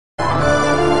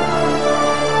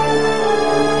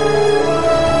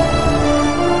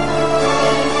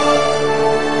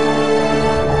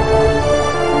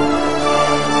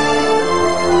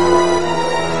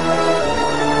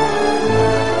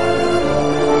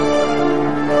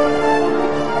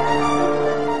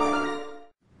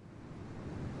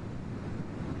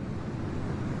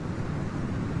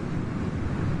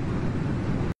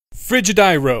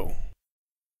Frigidaire!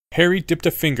 Harry dipped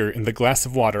a finger in the glass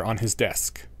of water on his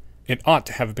desk. It ought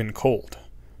to have been cold.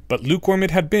 But lukewarm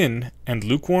it had been, and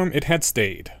lukewarm it had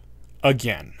stayed.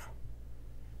 Again.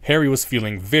 Harry was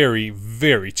feeling very,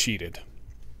 very cheated.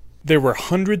 There were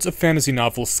hundreds of fantasy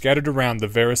novels scattered around the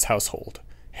Varys household.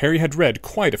 Harry had read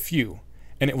quite a few,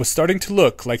 and it was starting to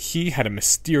look like he had a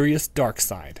mysterious dark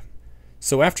side.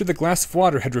 So after the glass of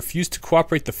water had refused to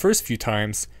cooperate the first few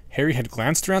times, Harry had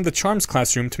glanced around the charms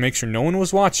classroom to make sure no one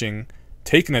was watching,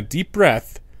 taken a deep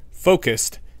breath,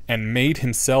 focused, and made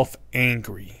himself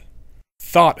angry.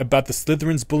 Thought about the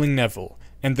Slytherins bullying Neville,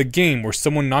 and the game where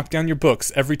someone knocked down your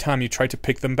books every time you tried to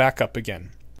pick them back up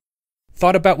again.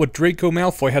 Thought about what Draco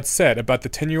Malfoy had said about the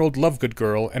 10-year-old Lovegood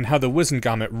girl and how the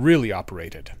Wizengamot really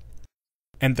operated.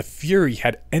 And the fury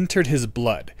had entered his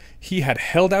blood. He had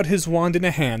held out his wand in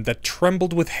a hand that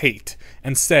trembled with hate,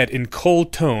 and said in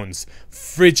cold tones,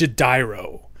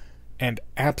 Frigidaire! And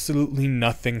absolutely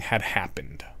nothing had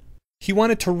happened. He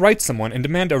wanted to write someone and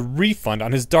demand a refund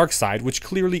on his dark side, which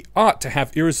clearly ought to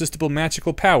have irresistible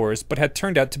magical powers, but had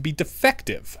turned out to be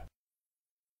defective.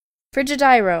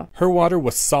 Frigidaire. Her water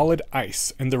was solid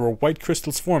ice, and there were white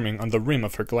crystals forming on the rim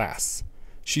of her glass.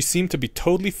 She seemed to be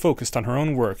totally focused on her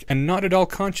own work, and not at all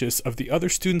conscious of the other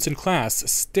students in class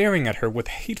staring at her with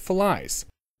hateful eyes,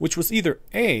 which was either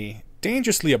A,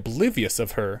 dangerously oblivious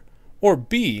of her, or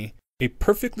B, a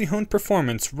perfectly honed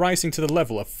performance rising to the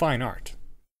level of fine art.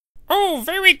 Oh,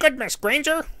 very good, Miss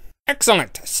Granger.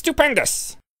 Excellent.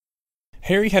 Stupendous.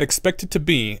 Harry had expected to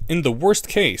be, in the worst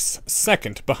case,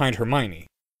 second behind Hermione.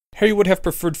 Harry would have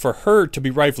preferred for her to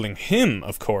be rivaling him,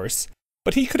 of course,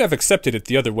 but he could have accepted it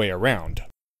the other way around.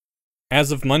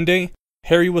 As of Monday,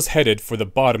 Harry was headed for the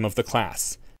bottom of the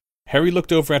class. Harry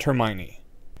looked over at Hermione.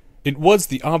 It was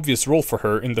the obvious role for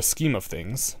her in the scheme of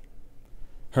things.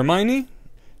 Hermione,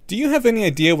 do you have any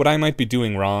idea what I might be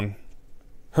doing wrong?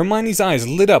 Hermione's eyes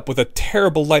lit up with a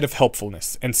terrible light of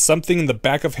helpfulness, and something in the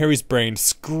back of Harry's brain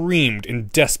screamed in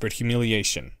desperate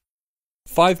humiliation.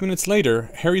 5 minutes later,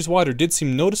 Harry's water did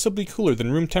seem noticeably cooler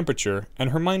than room temperature, and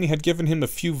Hermione had given him a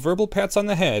few verbal pats on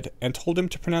the head and told him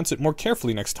to pronounce it more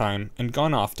carefully next time, and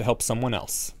gone off to help someone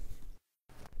else.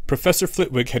 Professor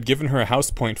Flitwick had given her a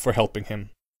house point for helping him.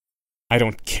 I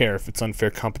don't care if it's unfair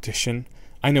competition.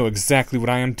 I know exactly what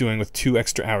I am doing with 2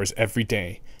 extra hours every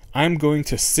day. I am going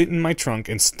to sit in my trunk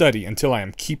and study until I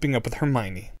am keeping up with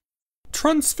Hermione.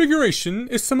 Transfiguration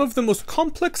is some of the most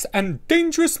complex and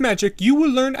dangerous magic you will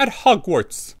learn at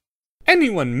Hogwarts.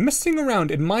 Anyone messing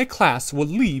around in my class will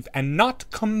leave and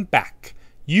not come back.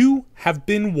 You have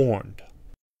been warned.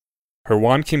 Her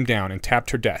wand came down and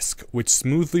tapped her desk, which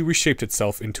smoothly reshaped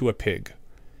itself into a pig.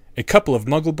 A couple of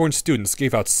Muggle-born students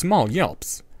gave out small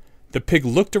yelps. The pig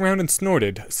looked around and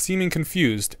snorted, seeming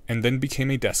confused, and then became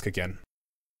a desk again.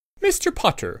 Mr.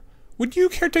 Potter, would you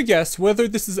care to guess whether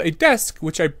this is a desk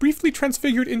which I briefly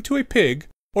transfigured into a pig,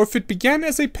 or if it began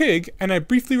as a pig and I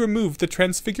briefly removed the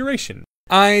transfiguration?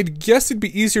 I'd guess it'd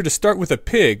be easier to start with a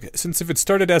pig, since if it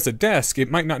started as a desk,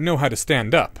 it might not know how to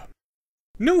stand up.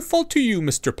 No fault to you,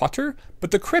 Mr. Potter,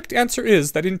 but the correct answer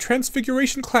is that in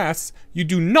Transfiguration class, you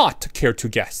do not care to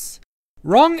guess.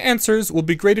 Wrong answers will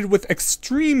be graded with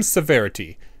extreme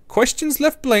severity. Questions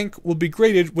left blank will be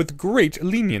graded with great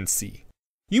leniency.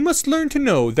 You must learn to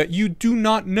know that you do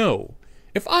not know.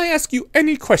 If I ask you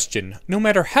any question, no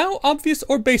matter how obvious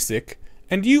or basic,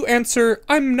 and you answer,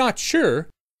 I'm not sure,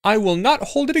 I will not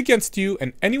hold it against you,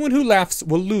 and anyone who laughs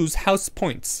will lose house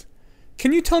points.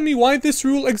 Can you tell me why this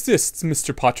rule exists,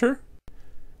 Mr. Potter?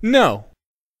 No.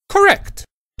 Correct.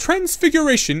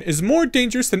 Transfiguration is more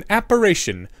dangerous than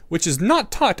apparition, which is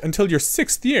not taught until your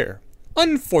 6th year.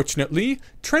 Unfortunately,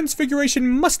 transfiguration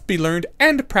must be learned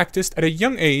and practiced at a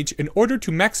young age in order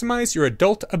to maximize your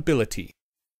adult ability.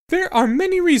 There are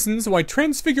many reasons why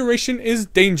transfiguration is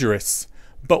dangerous,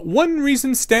 but one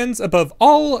reason stands above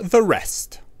all the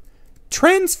rest.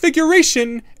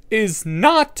 Transfiguration is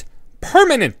not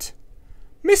permanent.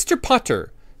 Mr.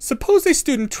 Potter, suppose a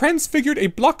student transfigured a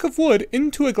block of wood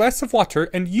into a glass of water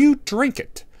and you drank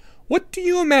it. What do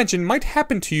you imagine might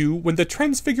happen to you when the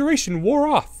transfiguration wore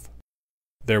off?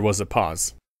 There was a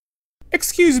pause.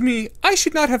 Excuse me, I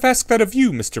should not have asked that of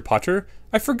you, Mr. Potter.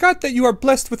 I forgot that you are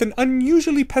blessed with an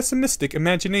unusually pessimistic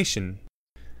imagination.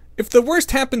 If the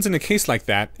worst happens in a case like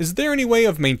that, is there any way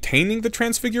of maintaining the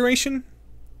transfiguration?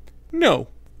 No.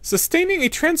 Sustaining a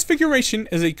transfiguration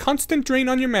is a constant drain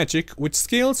on your magic, which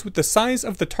scales with the size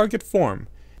of the target form,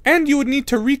 and you would need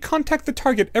to recontact the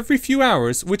target every few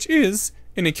hours, which is,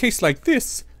 in a case like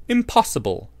this,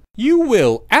 impossible. You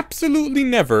will absolutely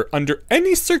never, under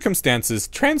any circumstances,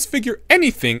 transfigure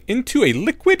anything into a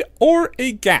liquid or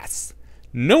a gas.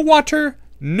 No water,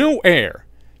 No air.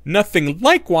 Nothing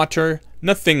like water,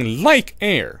 nothing like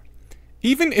air.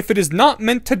 Even if it is not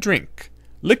meant to drink,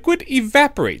 liquid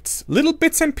evaporates, little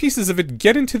bits and pieces of it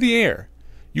get into the air.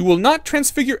 You will not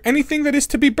transfigure anything that is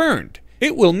to be burned.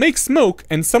 It will make smoke,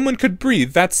 and someone could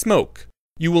breathe that smoke.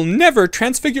 You will never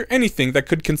transfigure anything that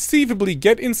could conceivably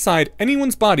get inside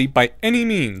anyone's body by any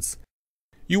means.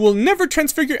 You will never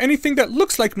transfigure anything that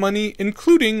looks like money,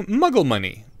 including muggle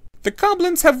money. The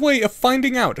goblins have a way of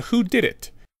finding out who did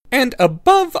it. And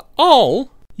above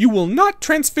all, you will not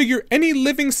transfigure any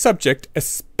living subject,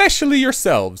 especially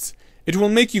yourselves. It will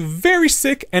make you very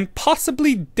sick and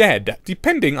possibly dead,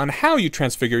 depending on how you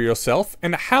transfigure yourself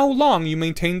and how long you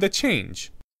maintain the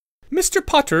change. Mr.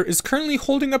 Potter is currently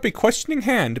holding up a questioning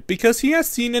hand because he has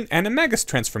seen an animagus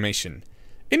transformation.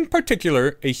 In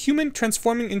particular, a human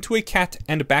transforming into a cat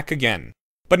and back again.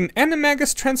 But an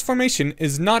animagus transformation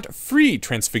is not free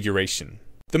transfiguration.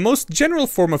 The most general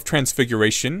form of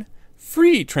transfiguration,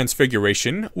 free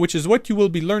transfiguration, which is what you will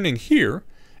be learning here,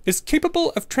 is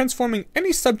capable of transforming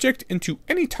any subject into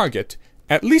any target,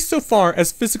 at least so far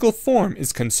as physical form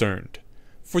is concerned.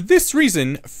 For this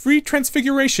reason, free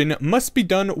transfiguration must be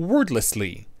done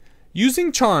wordlessly.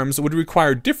 Using charms would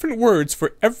require different words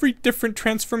for every different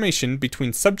transformation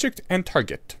between subject and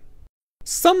target.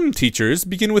 Some teachers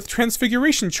begin with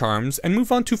transfiguration charms and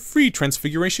move on to free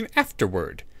transfiguration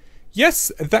afterward.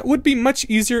 Yes, that would be much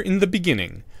easier in the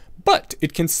beginning, but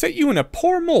it can set you in a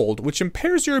poor mold which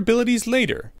impairs your abilities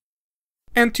later.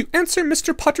 And to answer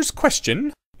Mr. Potter's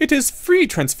question, it is free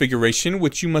transfiguration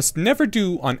which you must never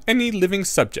do on any living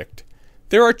subject.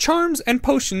 There are charms and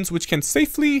potions which can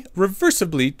safely,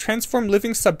 reversibly transform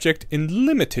living subject in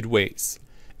limited ways.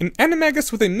 An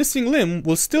animagus with a missing limb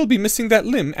will still be missing that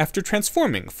limb after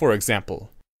transforming, for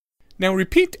example. Now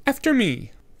repeat after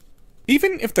me.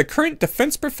 Even if the current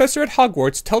defense professor at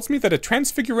Hogwarts tells me that a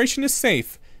transfiguration is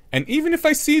safe, and even if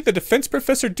I see the defense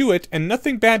professor do it and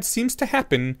nothing bad seems to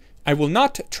happen, I will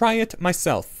not try it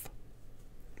myself.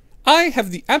 I have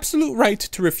the absolute right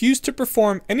to refuse to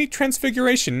perform any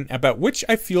transfiguration about which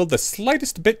I feel the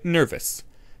slightest bit nervous.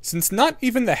 Since not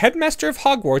even the headmaster of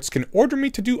Hogwarts can order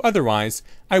me to do otherwise,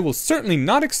 I will certainly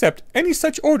not accept any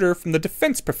such order from the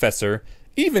defense professor,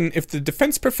 even if the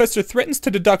defense professor threatens to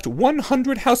deduct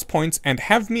 100 house points and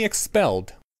have me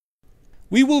expelled.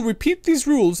 We will repeat these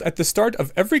rules at the start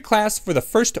of every class for the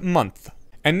first month.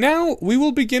 And now we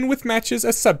will begin with matches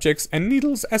as subjects and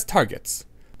needles as targets.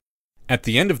 At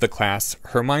the end of the class,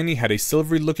 Hermione had a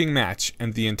silvery-looking match,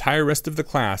 and the entire rest of the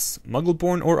class,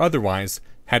 Muggle-born or otherwise,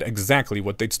 had exactly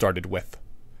what they'd started with.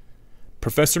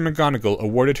 Professor McGonagall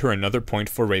awarded her another point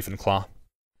for Ravenclaw.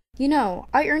 You know,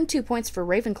 I earned 2 points for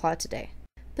Ravenclaw today,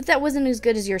 but that wasn't as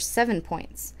good as your 7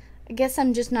 points. I guess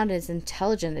I'm just not as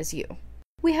intelligent as you.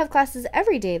 We have classes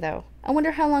every day, though. I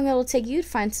wonder how long it'll take you to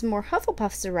find some more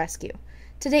Hufflepuffs to rescue.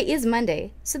 Today is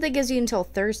Monday, so that gives you until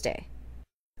Thursday.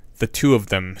 The two of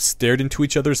them stared into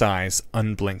each other's eyes,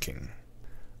 unblinking.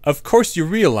 Of course you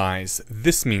realize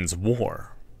this means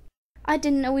war. I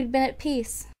didn't know we'd been at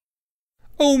peace.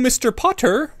 Oh, Mr.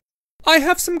 Potter, I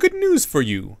have some good news for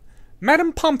you.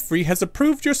 Madame Pomfrey has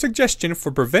approved your suggestion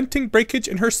for preventing breakage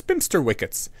in her spinster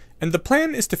wickets, and the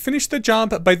plan is to finish the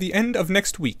job by the end of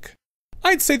next week.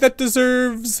 I'd say that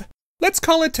deserves, let's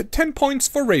call it 10 points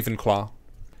for Ravenclaw.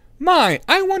 My,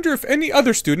 I wonder if any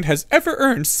other student has ever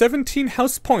earned 17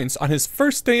 house points on his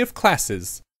first day of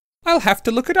classes. I'll have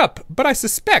to look it up, but I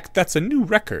suspect that's a new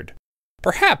record.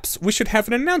 Perhaps we should have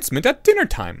an announcement at dinner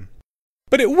time.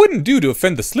 But it wouldn't do to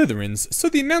offend the Slytherins, so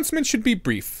the announcement should be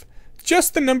brief.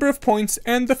 Just the number of points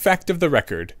and the fact of the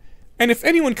record. And if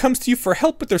anyone comes to you for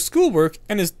help with their schoolwork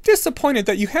and is disappointed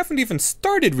that you haven't even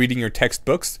started reading your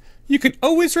textbooks, you can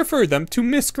always refer them to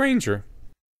Miss Granger.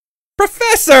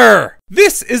 Professor!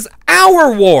 This is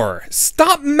our war!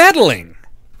 Stop meddling!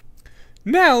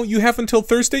 Now you have until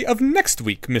Thursday of next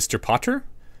week, Mr. Potter.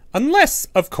 Unless,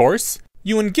 of course,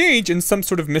 you engage in some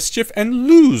sort of mischief and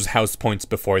lose house points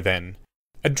before then.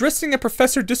 Addressing a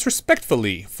professor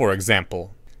disrespectfully, for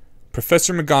example.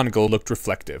 Professor McGonagall looked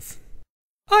reflective.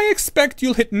 I expect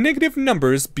you'll hit negative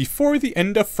numbers before the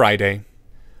end of Friday.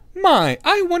 My,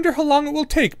 I wonder how long it will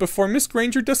take before Miss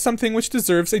Granger does something which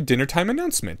deserves a dinner-time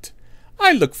announcement.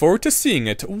 I look forward to seeing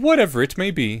it, whatever it may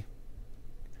be.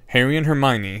 Harry and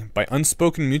Hermione, by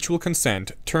unspoken mutual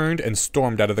consent, turned and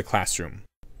stormed out of the classroom.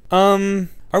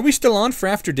 Are we still on for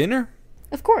after dinner?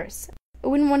 Of course. I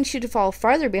wouldn't want you to fall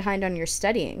farther behind on your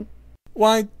studying.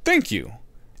 Why, thank you.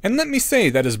 And let me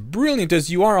say that as brilliant as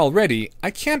you are already,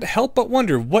 I can't help but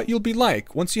wonder what you'll be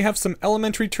like once you have some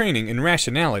elementary training in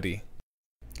rationality.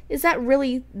 Is that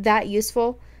really that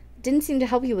useful? Didn't seem to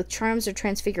help you with charms or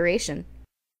transfiguration.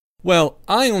 Well,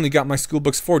 I only got my school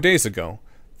books 4 days ago.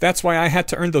 That's why I had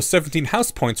to earn those 17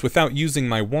 house points without using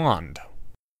my wand.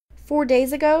 4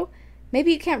 days ago?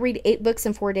 Maybe you can't read 8 books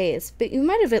in 4 days, but you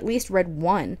might have at least read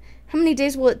 1. How many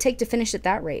days will it take to finish at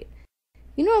that rate?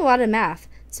 You know a lot of math,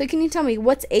 so can you tell me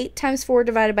what's 8 times 4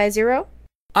 divided by 0?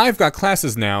 I've got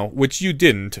classes now, which you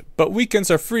didn't, but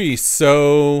weekends are free,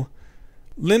 so...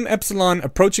 Lim epsilon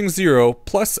approaching 0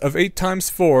 plus of 8 times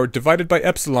 4 divided by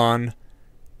epsilon,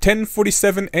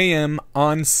 10:47 a.m.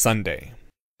 on Sunday.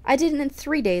 I did it in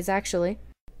 3 days, actually.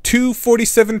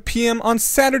 2:47 p.m. on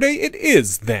Saturday it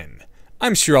is, then.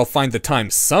 I'm sure I'll find the time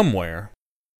somewhere.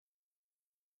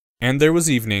 And there was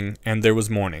evening, and there was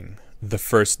morning, the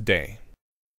first day.